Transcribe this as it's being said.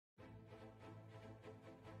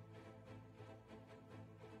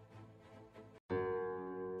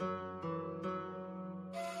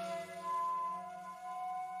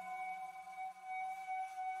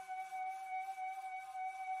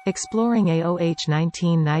Exploring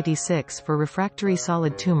AOH1996 for Refractory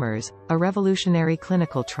Solid Tumors, a Revolutionary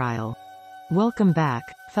Clinical Trial. Welcome back,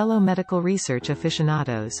 fellow medical research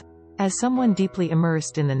aficionados. As someone deeply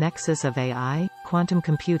immersed in the nexus of AI, quantum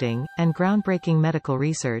computing, and groundbreaking medical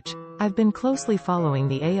research, I've been closely following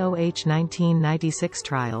the AOH1996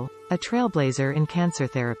 trial, a trailblazer in cancer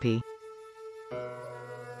therapy.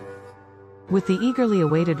 With the eagerly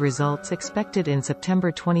awaited results expected in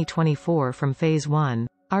September 2024 from Phase 1,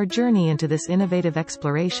 our journey into this innovative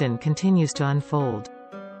exploration continues to unfold.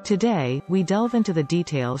 Today, we delve into the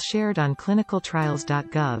details shared on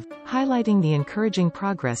clinicaltrials.gov, highlighting the encouraging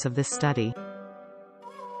progress of this study.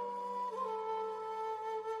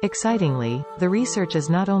 Excitingly, the research is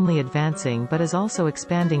not only advancing but is also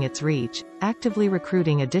expanding its reach, actively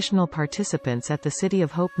recruiting additional participants at the City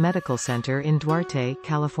of Hope Medical Center in Duarte,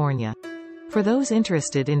 California. For those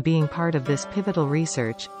interested in being part of this pivotal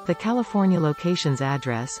research, the California location's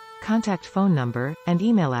address, contact phone number, and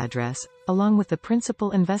email address, along with the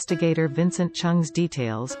principal investigator Vincent Chung's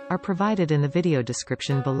details, are provided in the video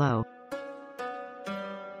description below.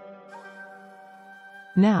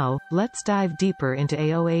 Now, let's dive deeper into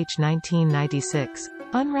AOH1996,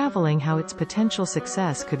 unraveling how its potential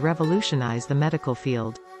success could revolutionize the medical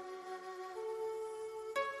field.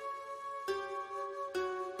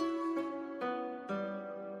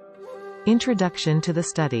 Introduction to the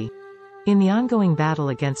study. In the ongoing battle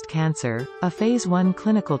against cancer, a Phase 1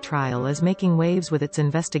 clinical trial is making waves with its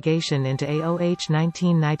investigation into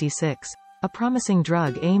AOH1996, a promising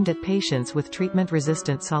drug aimed at patients with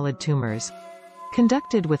treatment-resistant solid tumors.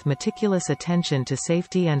 Conducted with meticulous attention to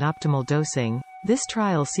safety and optimal dosing, this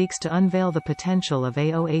trial seeks to unveil the potential of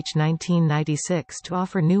AOH1996 to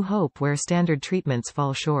offer new hope where standard treatments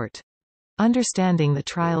fall short. Understanding the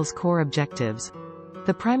trial's core objectives.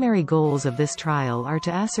 The primary goals of this trial are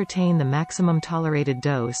to ascertain the maximum tolerated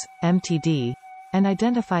dose, MTD, and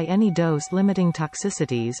identify any dose-limiting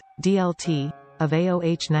toxicities, DLT, of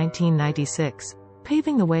AOH1996,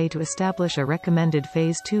 paving the way to establish a recommended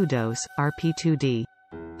Phase 2 dose, RP2D.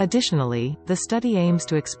 Additionally, the study aims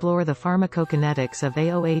to explore the pharmacokinetics of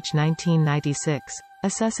AOH1996,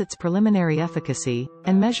 assess its preliminary efficacy,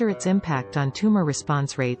 and measure its impact on tumor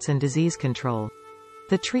response rates and disease control.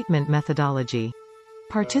 The treatment methodology.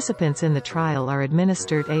 Participants in the trial are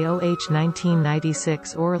administered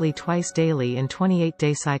AOH1996 orally twice daily in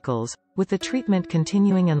 28-day cycles, with the treatment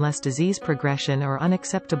continuing unless disease progression or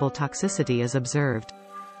unacceptable toxicity is observed.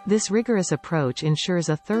 This rigorous approach ensures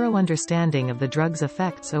a thorough understanding of the drug's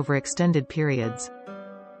effects over extended periods.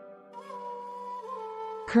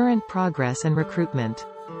 Current progress and recruitment.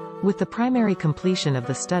 With the primary completion of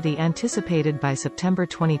the study anticipated by September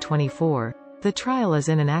 2024, the trial is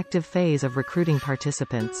in an active phase of recruiting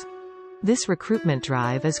participants. This recruitment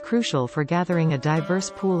drive is crucial for gathering a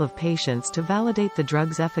diverse pool of patients to validate the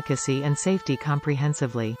drug's efficacy and safety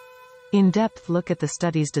comprehensively. In-depth look at the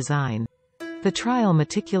study's design. The trial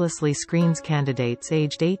meticulously screens candidates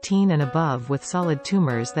aged 18 and above with solid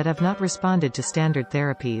tumors that have not responded to standard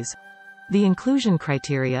therapies. The inclusion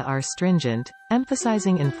criteria are stringent,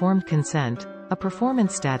 emphasizing informed consent, a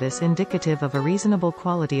performance status indicative of a reasonable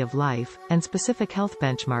quality of life, and specific health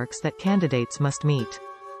benchmarks that candidates must meet.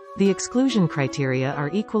 The exclusion criteria are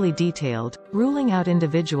equally detailed, ruling out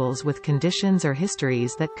individuals with conditions or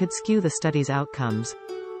histories that could skew the study's outcomes.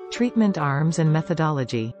 Treatment arms and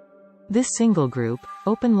methodology. This single-group,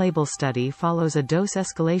 open-label study follows a dose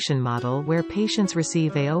escalation model where patients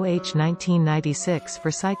receive AOH1996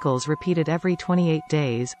 for cycles repeated every 28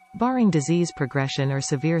 days, barring disease progression or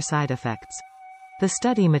severe side effects. The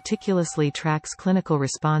study meticulously tracks clinical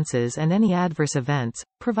responses and any adverse events,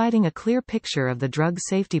 providing a clear picture of the drug's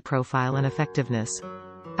safety profile and effectiveness.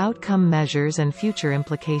 Outcome measures and future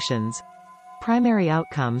implications. Primary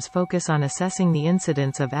outcomes focus on assessing the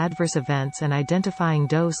incidence of adverse events and identifying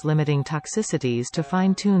dose-limiting toxicities to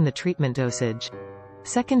fine-tune the treatment dosage.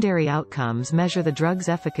 Secondary outcomes measure the drug's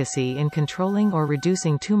efficacy in controlling or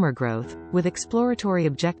reducing tumor growth, with exploratory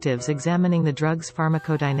objectives examining the drug's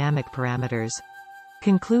pharmacodynamic parameters.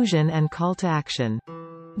 Conclusion and call to action.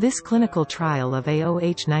 This clinical trial of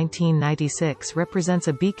AOH1996 represents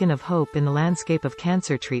a beacon of hope in the landscape of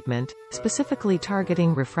cancer treatment, specifically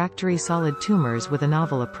targeting refractory solid tumors with a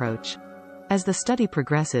novel approach. As the study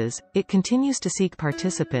progresses, it continues to seek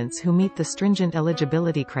participants who meet the stringent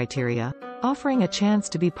eligibility criteria, offering a chance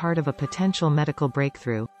to be part of a potential medical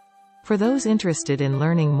breakthrough. For those interested in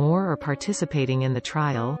learning more or participating in the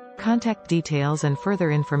trial, contact details and further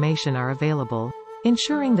information are available,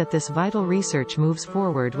 ensuring that this vital research moves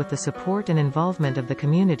forward with the support and involvement of the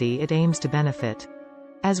community it aims to benefit.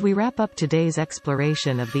 As we wrap up today's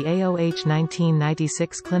exploration of the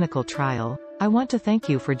AOH1996 clinical trial, I want to thank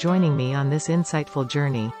you for joining me on this insightful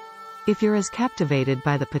journey. If you're as captivated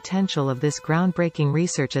by the potential of this groundbreaking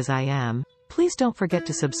research as I am, please don't forget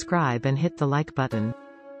to subscribe and hit the like button.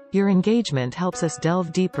 Your engagement helps us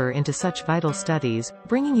delve deeper into such vital studies,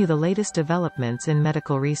 bringing you the latest developments in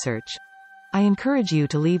medical research. I encourage you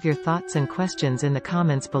to leave your thoughts and questions in the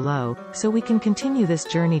comments below, so we can continue this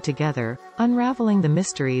journey together, unraveling the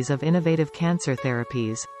mysteries of innovative cancer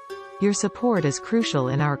therapies. Your support is crucial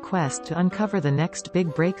in our quest to uncover the next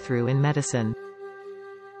big breakthrough in medicine.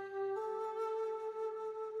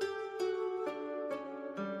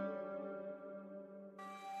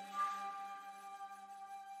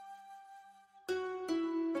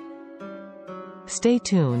 Stay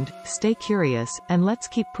tuned, stay curious, and let's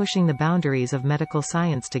keep pushing the boundaries of medical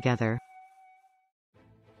science together.